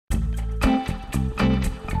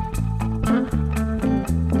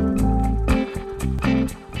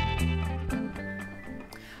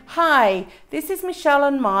Hi, this is Michelle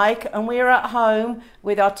and Mike, and we're at home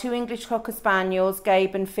with our two English Cocker Spaniels,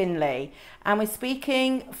 Gabe and Finley, and we're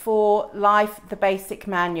speaking for Life, the Basic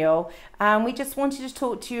Manual, and we just wanted to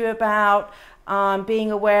talk to you about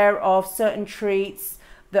being aware of certain treats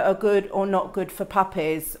that are good or not good for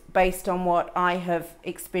puppies based on what I have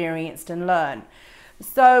experienced and learned.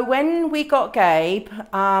 So when we got Gabe,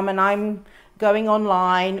 and I'm going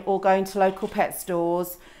online or going to local pet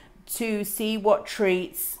stores to see what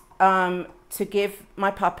treats to give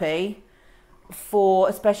my puppy for,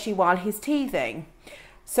 especially while he's teething.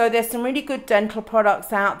 So there's some really good dental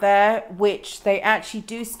products out there, which they actually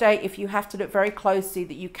do state, if you have to look very closely,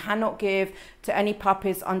 that you cannot give to any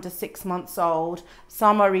puppies under 6 months old.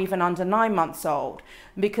 Some are even under 9 months old,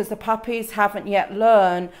 because the puppies haven't yet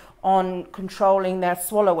learned on controlling their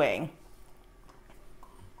swallowing.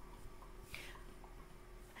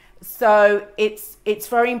 So it's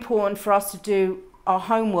very important for us to do our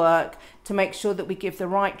homework to make sure that we give the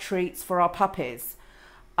right treats for our puppies,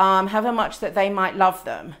 however much that they might love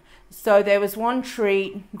them. So there was one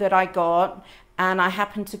treat that I got, and I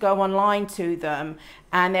happened to go online to them,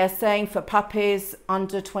 and they're saying for puppies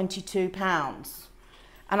under 22 pounds.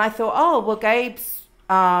 And I thought, oh, well, Gabe's,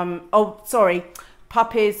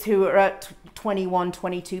 puppies who are at 21,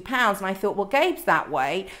 22 pounds. And I thought, well, Gabe's that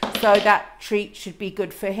weight, so that treat should be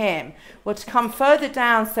good for him. Well, to come further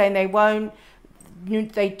down saying they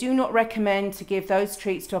do not recommend to give those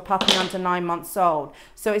treats to a puppy under 9 months old.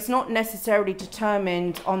 So it's not necessarily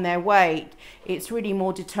determined on their weight. It's really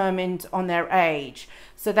more determined on their age.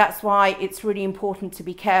 So that's why it's really important to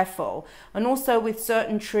be careful. And also with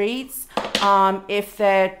certain treats, if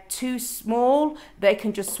they're too small, they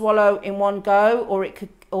can just swallow in one go,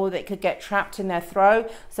 or they could get trapped in their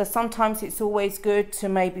throat. So sometimes it's always good to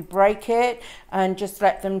maybe break it and just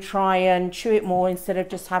let them try and chew it more, instead of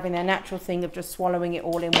just having their natural thing of just swallowing it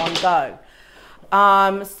all in one go.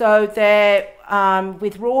 So they're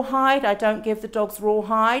with rawhide. I don't give the dogs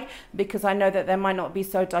rawhide because I know that they might not be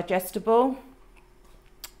so digestible,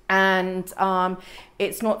 and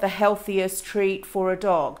it's not the healthiest treat for a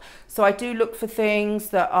dog. So I do look for things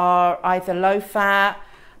that are either low fat,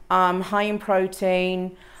 high in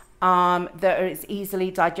protein, that is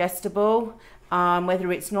easily digestible,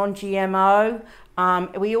 whether it's non-GMO.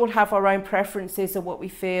 We all have our own preferences of what we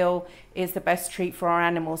feel is the best treat for our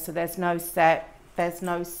animals. So there's no set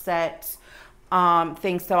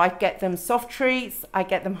things. So I get them soft treats, I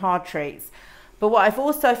get them hard treats. But what I've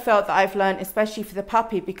also felt that I've learned, especially for the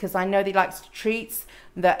puppy, because I know that he likes treats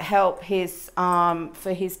that help his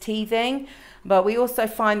for his teething. But we also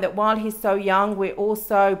find that while he's so young, we're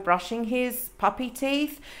also brushing his puppy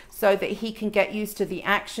teeth so that he can get used to the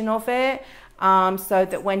action of it, so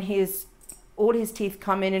that when all his teeth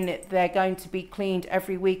come in and they're going to be cleaned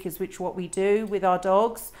every week, is what we do with our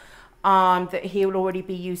dogs, that he'll already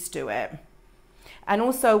be used to it. And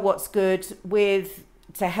also what's good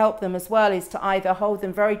to help them as well is to either hold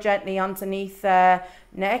them very gently underneath their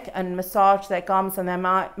neck and massage their gums and their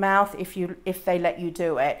mouth if they let you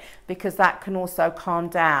do it, because that can also calm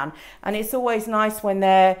down. And it's always nice when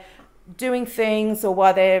they're doing things, or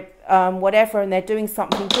while they're whatever, and they're doing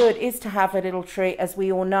something good, is to have a little treat, as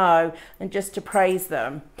we all know, and just to praise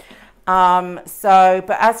them.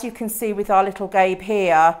 But as you can see with our little Gabe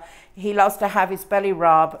here, he loves to have his belly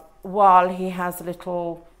rub while he has a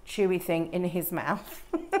little chewy thing in his mouth.